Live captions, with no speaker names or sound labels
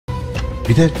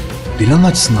Bir de Dilan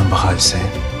açısından bak hadiseye.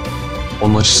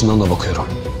 Onun açısından da bakıyorum.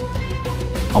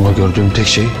 Ama gördüğüm tek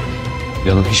şey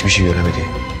Dilan'ın hiçbir şey göremediği.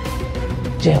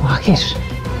 Cevahir.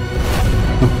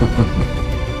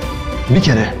 Bir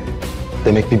kere.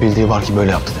 Demek bir bildiği var ki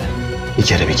böyle yaptı de. Bir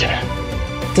kere bir kere.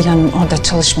 Dilan'ın orada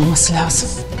çalışmaması lazım.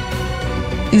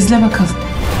 İzle bakalım.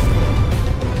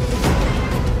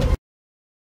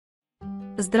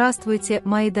 Здравствуйте,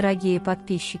 мои дорогие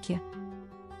подписчики!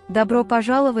 Добро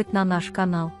пожаловать на наш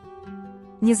канал.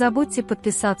 Не забудьте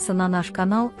подписаться на наш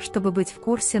канал, чтобы быть в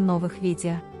курсе новых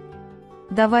видео.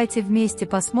 Давайте вместе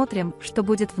посмотрим, что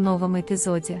будет в новом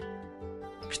эпизоде.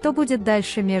 Что будет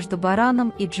дальше между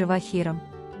Бараном и Джевахиром?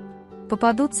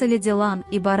 Попадутся ли Дилан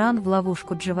и Баран в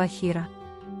ловушку Джевахира?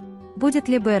 Будет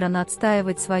ли Баран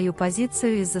отстаивать свою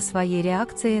позицию из-за своей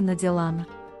реакции на Дилана?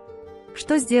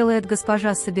 Что сделает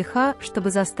госпожа Сабиха, чтобы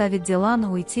заставить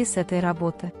Дилана уйти с этой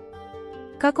работы?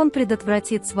 Как он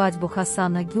предотвратит свадьбу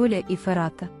Хасана, Гюля и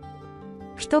Ферата?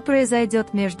 Что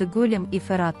произойдет между Гюлем и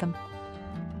Фератом?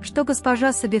 Что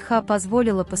госпожа Сабиха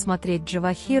позволила посмотреть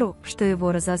Джевахиру, что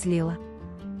его разозлило?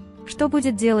 Что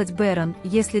будет делать Баран,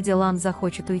 если Дилан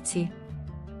захочет уйти?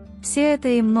 Все это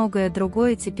и многое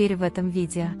другое теперь в этом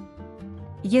видео.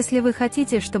 Если вы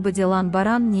хотите, чтобы Дилан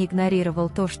Баран не игнорировал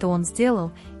то, что он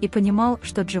сделал, и понимал,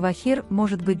 что Джевахир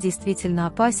может быть действительно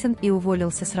опасен и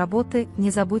уволился с работы, не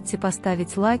забудьте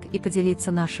поставить лайк и поделиться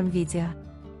нашим видео.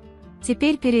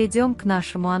 Теперь перейдем к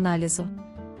нашему анализу.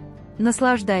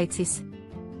 Наслаждайтесь!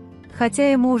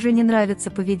 Хотя ему уже не нравится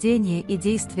поведение и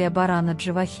действия Барана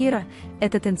Джевахира,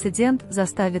 этот инцидент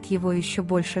заставит его еще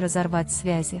больше разорвать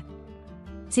связи.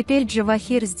 Теперь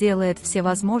Джевахир сделает все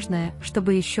возможное,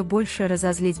 чтобы еще больше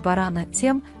разозлить Барана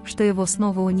тем, что его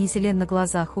снова унизили на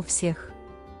глазах у всех.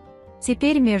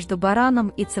 Теперь между Бараном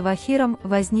и Джевахиром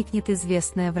возникнет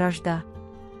известная вражда.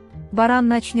 Баран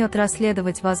начнет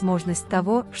расследовать возможность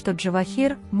того, что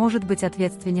Джевахир может быть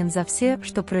ответственен за все,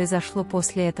 что произошло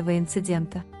после этого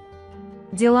инцидента.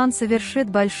 Дилан совершит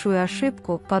большую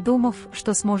ошибку, подумав,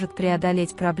 что сможет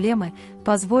преодолеть проблемы,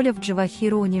 позволив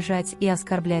Джевахиру унижать и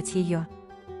оскорблять ее.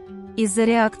 Из-за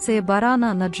реакции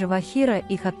Барана на Джевахира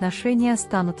их отношения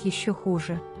станут еще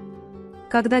хуже.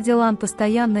 Когда Дилан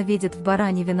постоянно видит в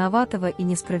Баране виноватого и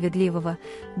несправедливого,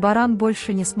 Баран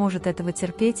больше не сможет этого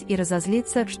терпеть и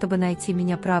разозлиться, чтобы найти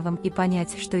меня правым и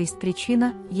понять, что есть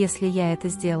причина, если я это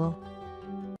сделал.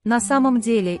 На самом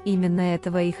деле именно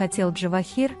этого и хотел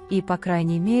Джевахир, и, по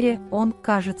крайней мере, он,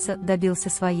 кажется, добился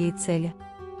своей цели.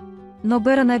 Но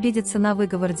Баран обидится на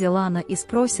выговор Дилана и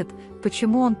спросит,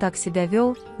 почему он так себя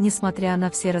вел, несмотря на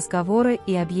все разговоры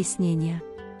и объяснения.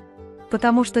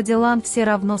 Потому что Дилан все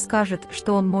равно скажет,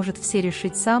 что он может все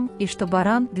решить сам и что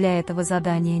Баран для этого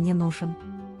задания не нужен.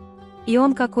 И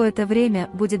он какое-то время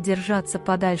будет держаться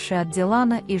подальше от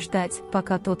Дилана и ждать,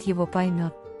 пока тот его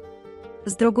поймет.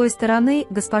 С другой стороны,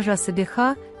 госпожа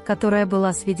Сабиха, которая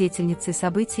была свидетельницей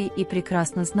событий и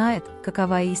прекрасно знает,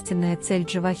 какова истинная цель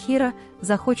Джевахира,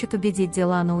 захочет убедить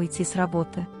Дилана уйти с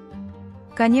работы.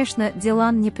 Конечно,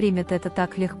 Дилан не примет это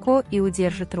так легко и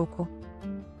удержит руку.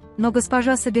 Но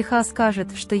госпожа Сабиха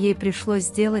скажет, что ей пришлось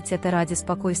сделать это ради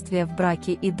спокойствия в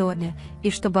браке и доме,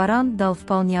 и что Баран дал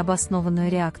вполне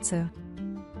обоснованную реакцию.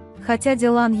 Хотя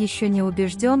Дилан еще не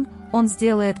убежден, он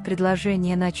сделает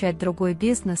предложение начать другой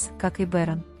бизнес, как и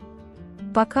Баран.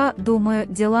 Пока, думаю,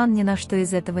 Дилан ни на что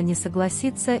из этого не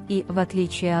согласится и, в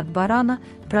отличие от Барана,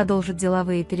 продолжит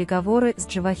деловые переговоры с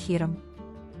Джевахиром.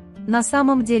 На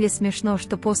самом деле смешно,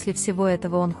 что после всего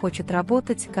этого он хочет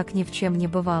работать, как ни в чем не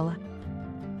бывало.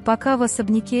 Пока в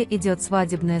особняке идет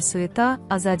свадебная суета,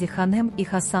 Азади Ханем и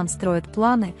Хасан строят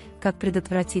планы, как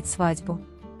предотвратить свадьбу.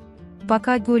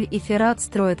 Пока Гюль и Ферат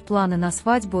строят планы на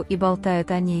свадьбу и болтают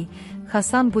о ней,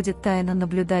 Хасан будет тайно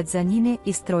наблюдать за ними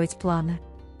и строить планы.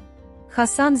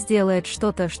 Хасан сделает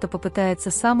что-то, что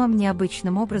попытается самым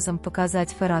необычным образом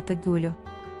показать Ферата Гюлю.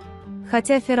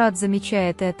 Хотя Ферат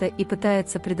замечает это и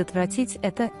пытается предотвратить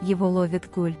это, его ловит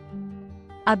Гюль.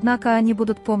 Однако они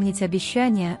будут помнить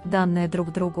обещания, данные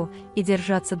друг другу, и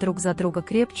держаться друг за друга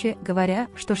крепче, говоря,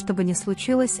 что бы ни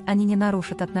случилось, они не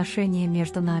нарушат отношения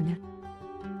между нами.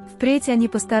 Впредь они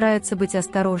постараются быть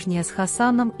осторожнее с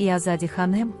Хасаном и Азади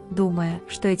Ханем, думая,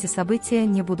 что эти события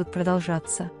не будут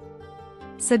продолжаться.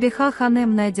 Сабиха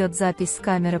Ханем найдет запись с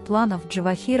камеры планов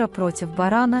Джевахира против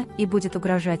Барана и будет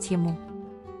угрожать ему.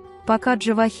 Пока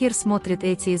Джевахир смотрит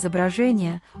эти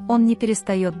изображения, он не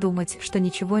перестает думать, что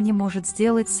ничего не может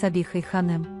сделать с Сабихой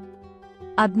Ханем.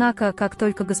 Однако, как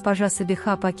только госпожа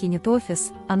Сабиха покинет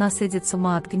офис, она сойдет с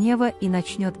ума от гнева и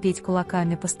начнет бить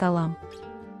кулаками по столам.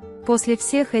 После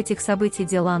всех этих событий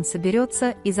Дилан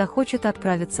соберется и захочет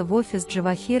отправиться в офис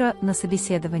Джевахира на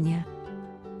собеседование.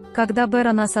 Когда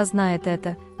Бэрон осознает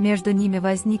это, между ними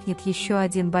возникнет еще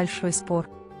один большой спор.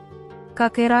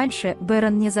 Как и раньше,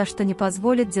 Бэрон ни за что не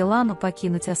позволит Дилану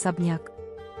покинуть особняк.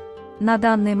 На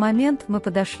данный момент мы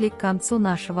подошли к концу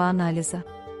нашего анализа.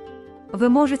 Вы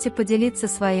можете поделиться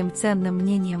своим ценным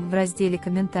мнением в разделе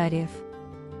комментариев.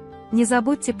 Не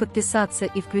забудьте подписаться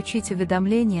и включить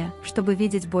уведомления, чтобы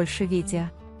видеть больше видео.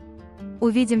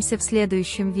 Увидимся в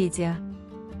следующем видео.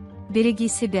 Береги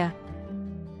себя.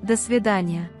 До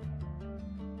свидания.